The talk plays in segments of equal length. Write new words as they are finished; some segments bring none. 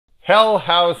Hell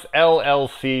House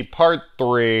LLC Part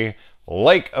 3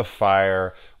 Lake of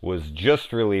Fire was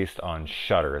just released on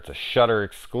Shudder. It's a Shudder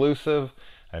exclusive.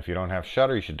 And if you don't have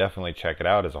Shudder, you should definitely check it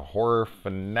out as a horror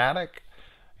fanatic.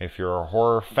 If you're a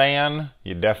horror fan,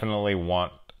 you definitely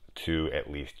want to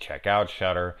at least check out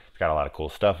Shudder. It's got a lot of cool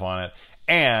stuff on it.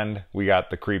 And we got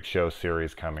the Creepshow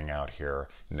series coming out here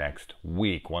next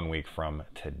week, 1 week from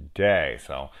today.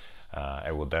 So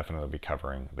I will definitely be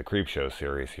covering the Creepshow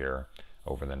series here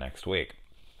over the next week.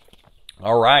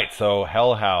 All right, so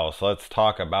Hell House. Let's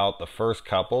talk about the first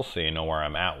couple so you know where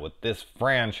I'm at with this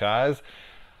franchise.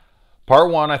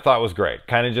 Part 1 I thought was great.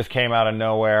 Kind of just came out of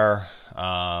nowhere.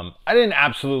 I didn't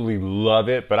absolutely love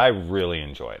it, but I really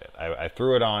enjoyed it. I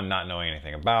threw it on not knowing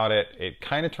anything about it. It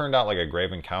kind of turned out like a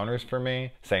Grave Encounters for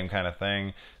me. Same kind of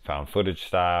thing. Found footage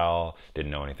style.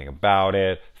 Didn't know anything about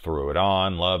it. Threw it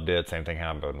on. Loved it. Same thing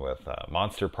happened with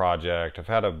Monster Project. I've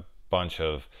had a bunch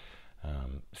of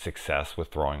success with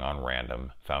throwing on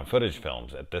random found footage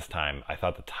films. At this time, I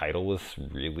thought the title was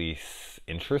really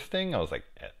interesting. I was like,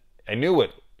 I knew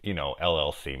what,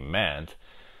 LLC meant.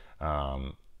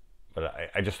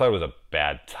 But I just thought it was a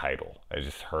bad title. I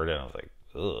just heard it and I was like,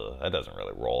 ugh, that doesn't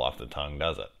really roll off the tongue,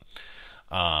 does it?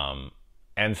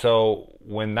 And so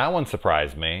when that one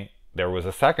surprised me, there was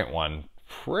a second one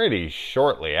pretty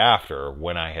shortly after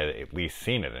when I had at least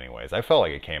seen it anyways. I felt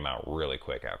like it came out really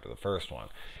quick after the first one.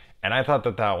 And I thought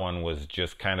that that one was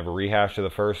just kind of a rehash of the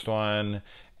first one,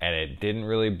 and it didn't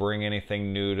really bring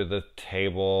anything new to the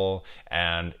table.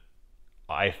 And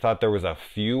I thought there was a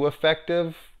few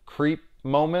effective creep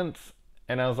moments,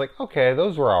 and I was like, okay,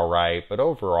 those were all right, but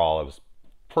overall I was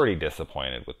pretty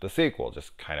disappointed with the sequel,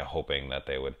 just kind of hoping that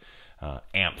they would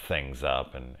amp things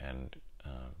up and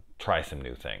try some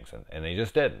new things, and they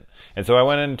just didn't. And so I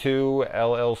went into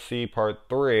LLC Part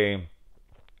 3,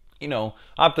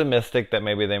 optimistic that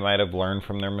maybe they might have learned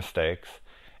from their mistakes,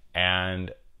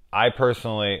 and I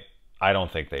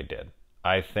don't think they did.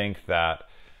 I think that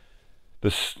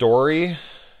the story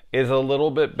is a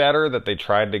little bit better, that they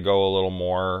tried to go a little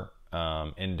more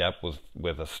in depth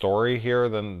with a story here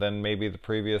than maybe the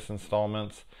previous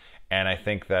installments. And I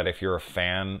think that if you're a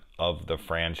fan of the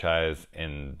franchise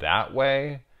in that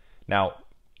way, now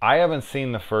I haven't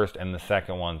seen the first and the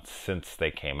second one since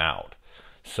they came out,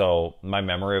 so my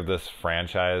memory of this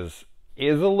franchise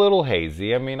is a little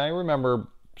hazy. I mean, I remember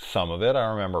some of it,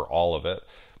 I remember all of it,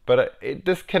 but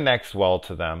this connects well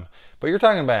to them. But you're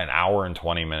talking about an hour and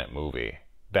 20-minute movie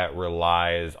that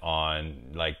relies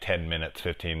on like 10 minutes,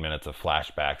 15 minutes of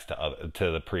flashbacks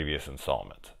to the previous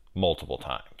installments multiple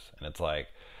times. And it's like,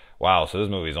 wow, so this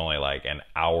movie is only like an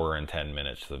hour and 10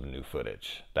 minutes of new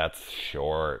footage. That's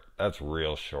short. That's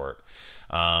real short.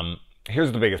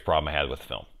 Here's the biggest problem I had with the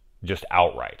film. Just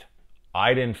outright.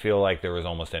 I didn't feel like there was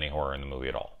almost any horror in the movie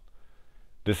at all.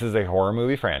 This is a horror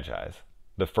movie franchise.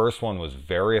 The first one was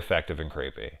very effective and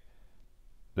creepy.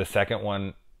 The second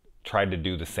one tried to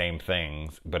do the same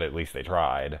things, but at least they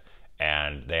tried.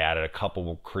 And they added a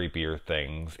couple creepier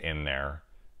things in there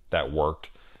that worked.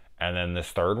 And then this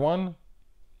third one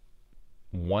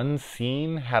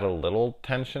scene had a little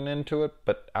tension into it,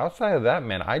 but outside of that,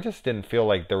 man, I just didn't feel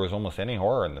like there was almost any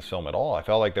horror in this film at all. I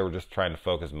felt like they were just trying to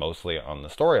focus mostly on the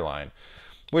storyline,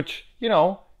 which,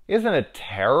 isn't a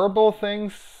terrible thing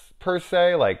per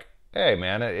se. Like, hey,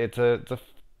 man, it's a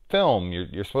film.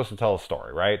 You're supposed to tell a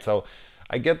story, right? So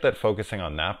I get that focusing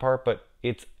on that part, but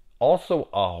it's also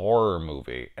a horror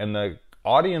movie, and the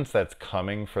audience that's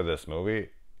coming for this movie,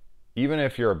 even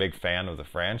if you're a big fan of the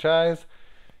franchise,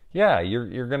 yeah,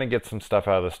 you're going to get some stuff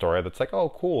out of the story that's like, oh,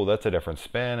 cool, that's a different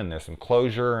spin, and there's some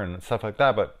closure and stuff like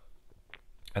that. But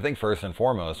I think first and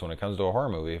foremost, when it comes to a horror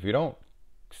movie, if you don't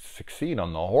succeed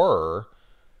on the horror,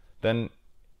 then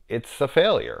it's a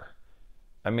failure.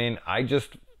 I mean, I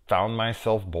just found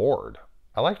myself bored.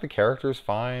 I like the characters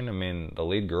fine. I mean, the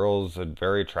lead girl's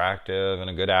very attractive and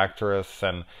a good actress,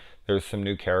 and there's some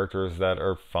new characters that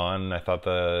are fun. I thought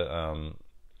the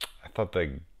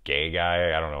gay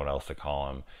guy, I don't know what else to call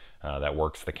him, that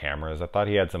works the cameras, I thought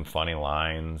he had some funny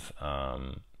lines.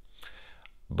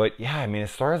 But yeah, I mean,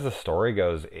 as far as the story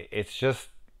goes, it's just,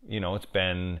 it's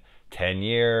been 10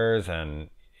 years and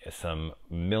some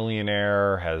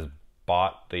millionaire has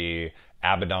bought the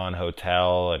Abaddon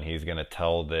Hotel, and he's going to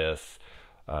tell this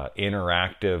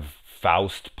interactive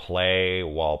Faust play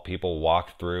while people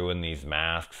walk through in these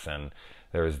masks. And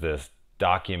there's this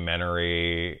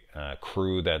documentary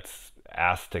crew that's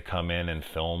asked to come in and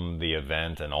film the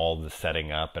event and all the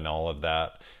setting up and all of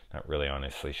that. Not really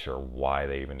honestly sure why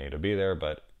they even need to be there,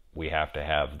 but we have to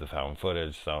have the found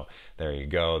footage, so there you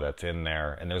go, that's in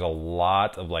there. And there's a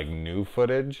lot of like new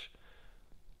footage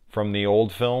from the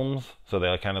old films, so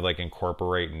they kind of like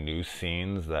incorporate new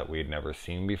scenes that we'd never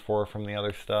seen before from the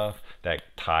other stuff that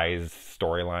ties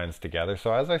storylines together.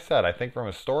 So as I said, I think from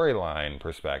a storyline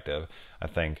perspective, I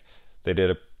think they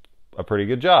did a pretty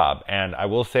good job. And I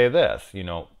will say this, you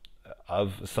know,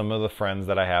 of some of the friends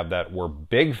that I have that were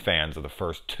big fans of the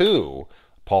first two,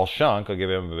 Paul Shunk, I'll give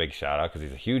him a big shout out because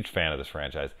he's a huge fan of this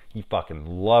franchise. He fucking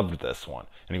loved this one,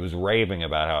 and he was raving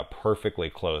about how it perfectly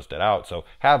closed it out. So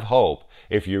have hope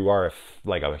if you are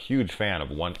like a huge fan of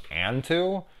 1 and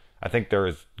 2. I think there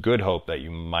is good hope that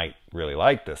you might really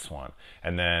like this one.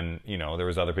 And then, you know, there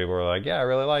was other people who were like, yeah, I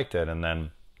really liked it. And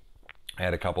then I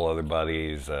had a couple other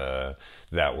buddies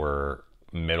that were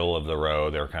middle of the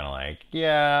road. They were kind of like,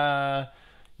 yeah,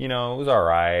 you know, it was all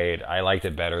right. I liked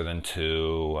it better than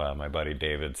 2. My buddy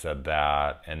David said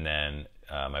that. And then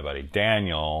my buddy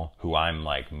Daniel, who I'm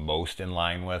like most in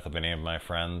line with of any of my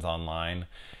friends online,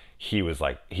 he was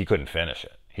like, he couldn't finish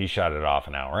it. He shut it off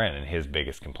an hour in, and his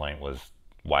biggest complaint was,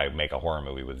 why make a horror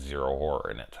movie with 0 horror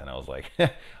in it? And I was like,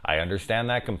 I understand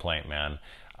that complaint, man.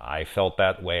 I felt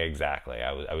that way exactly.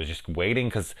 I was just waiting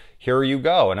because here you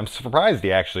go. And I'm surprised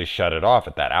he actually shut it off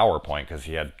at that hour point because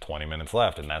he had 20 minutes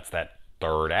left, and that's that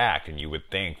third act. And you would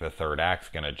think the third act's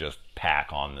going to just pack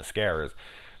on the scares.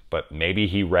 But maybe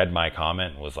he read my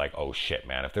comment and was like, oh shit,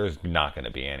 man, if there's not going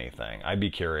to be anything. I'd be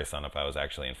curious on if I was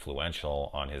actually influential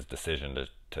on his decision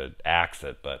to axe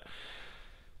it, but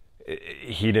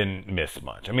he didn't miss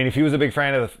much. I mean, if he was a big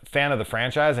fan of the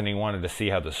franchise and he wanted to see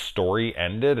how the story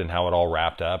ended and how it all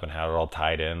wrapped up and how it all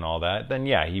tied in and all that, then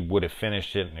yeah, he would have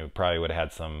finished it, and it probably would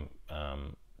have had some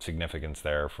significance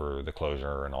there for the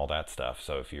closure and all that stuff.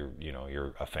 So if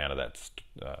you're a fan of that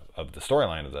of the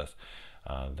storyline of this,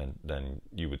 then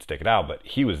you would stick it out. But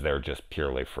he was there just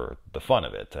purely for the fun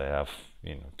of it, to have,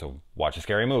 you know, to watch a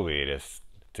scary movie,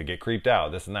 to get creeped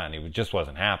out, this and that, and it just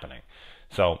wasn't happening.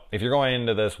 So if you're going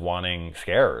into this wanting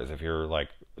scares, if you're like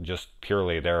just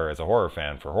purely there as a horror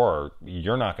fan for horror,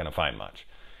 you're not going to find much.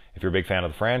 If you're a big fan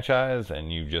of the franchise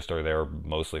and you just are there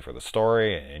mostly for the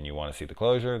story and you want to see the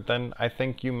closure, then I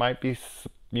think you might be,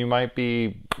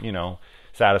 you know,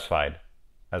 satisfied.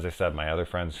 As I said, my other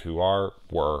friends who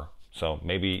were. So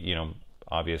maybe, you know,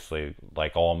 obviously,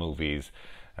 like all movies,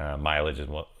 mileage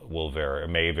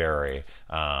may vary.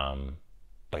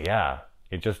 But yeah,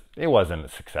 it wasn't a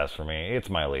success for me. It's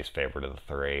my least favorite of the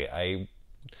 3.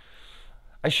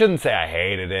 I shouldn't say I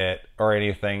hated it or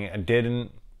anything. I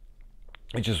didn't.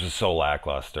 It just was so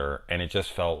lackluster, and it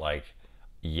just felt like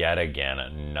yet again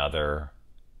another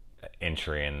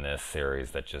entry in this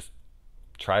series that just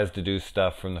tries to do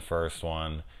stuff from the first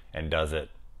one and does it,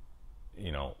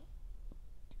 you know,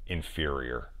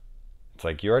 inferior. It's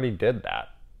like, you already did that,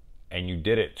 and you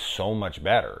did it so much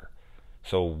better.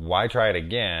 So why try it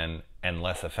again and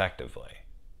less effectively?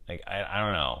 Like, I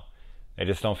don't know. I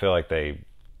just don't feel like they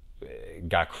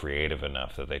got creative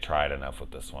enough, that they tried enough with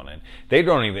this one. And they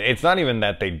don't even, it's not even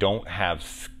that they don't have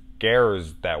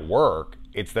scares that work,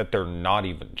 it's that they're not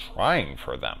even trying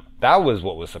for them. That was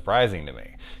what was surprising to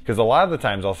me. Because a lot of the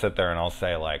times I'll sit there and I'll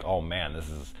say like, oh man, this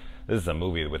is a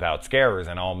movie without scares,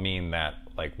 and I'll mean that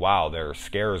like, wow, their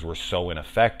scares were so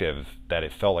ineffective that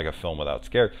it felt like a film without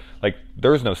scares. Like,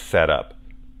 there's no setup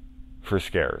for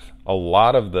scares. A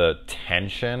lot of the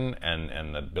tension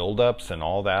and the buildups and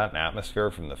all that and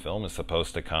atmosphere from the film is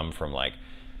supposed to come from like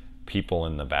people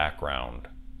in the background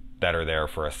that are there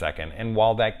for a second. And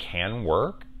while that can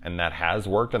work, and that has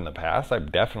worked in the past,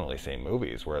 I've definitely seen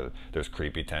movies where there's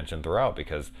creepy tension throughout,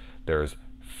 because there's,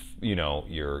 you know,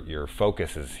 your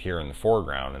focus is here in the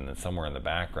foreground and then somewhere in the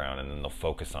background, and then they'll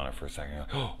focus on it for a second.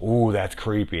 Like, oh, that's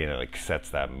creepy, and it like sets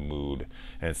that mood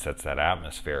and it sets that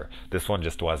atmosphere. This one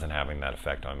just wasn't having that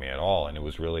effect on me at all, and it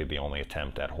was really the only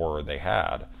attempt at horror they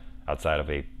had outside of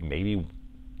maybe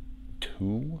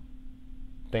 2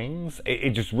 things.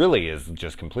 It just really is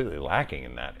just completely lacking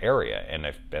in that area, and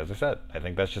as I said, I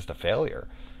think that's just a failure.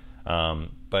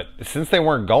 But since they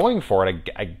weren't going for it,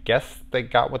 I guess they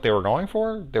got what they were going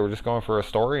for. They were just going for a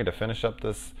story to finish up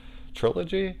this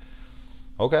trilogy.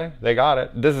 Okay, they got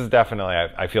it. This is definitely,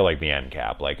 I feel like, the end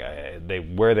cap. Like,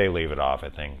 where they leave it off, I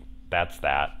think that's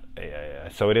that.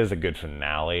 So it is a good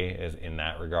finale in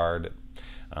that regard.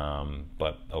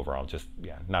 But overall, just,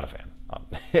 yeah, not a fan.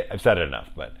 I've said it enough,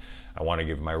 but I want to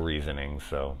give my reasoning,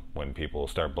 so when people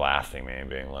start blasting me and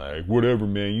being like, whatever,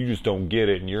 man, you just don't get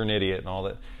it and you're an idiot and all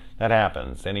that, that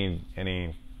happens.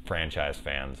 Any franchise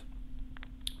fans,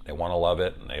 they want to love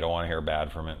it and they don't want to hear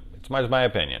bad from it. It's my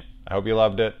opinion. I hope you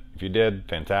loved it. If you did,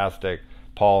 fantastic.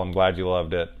 Paul, I'm glad you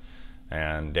loved it.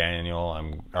 And David,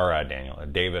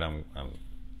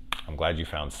 I'm glad you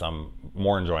found some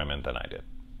more enjoyment than I did.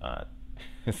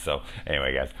 So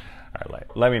anyway, guys, all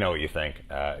right, let me know what you think.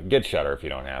 Get Shudder if you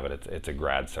don't have it. It's a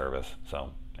grad service.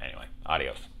 So anyway,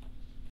 adios.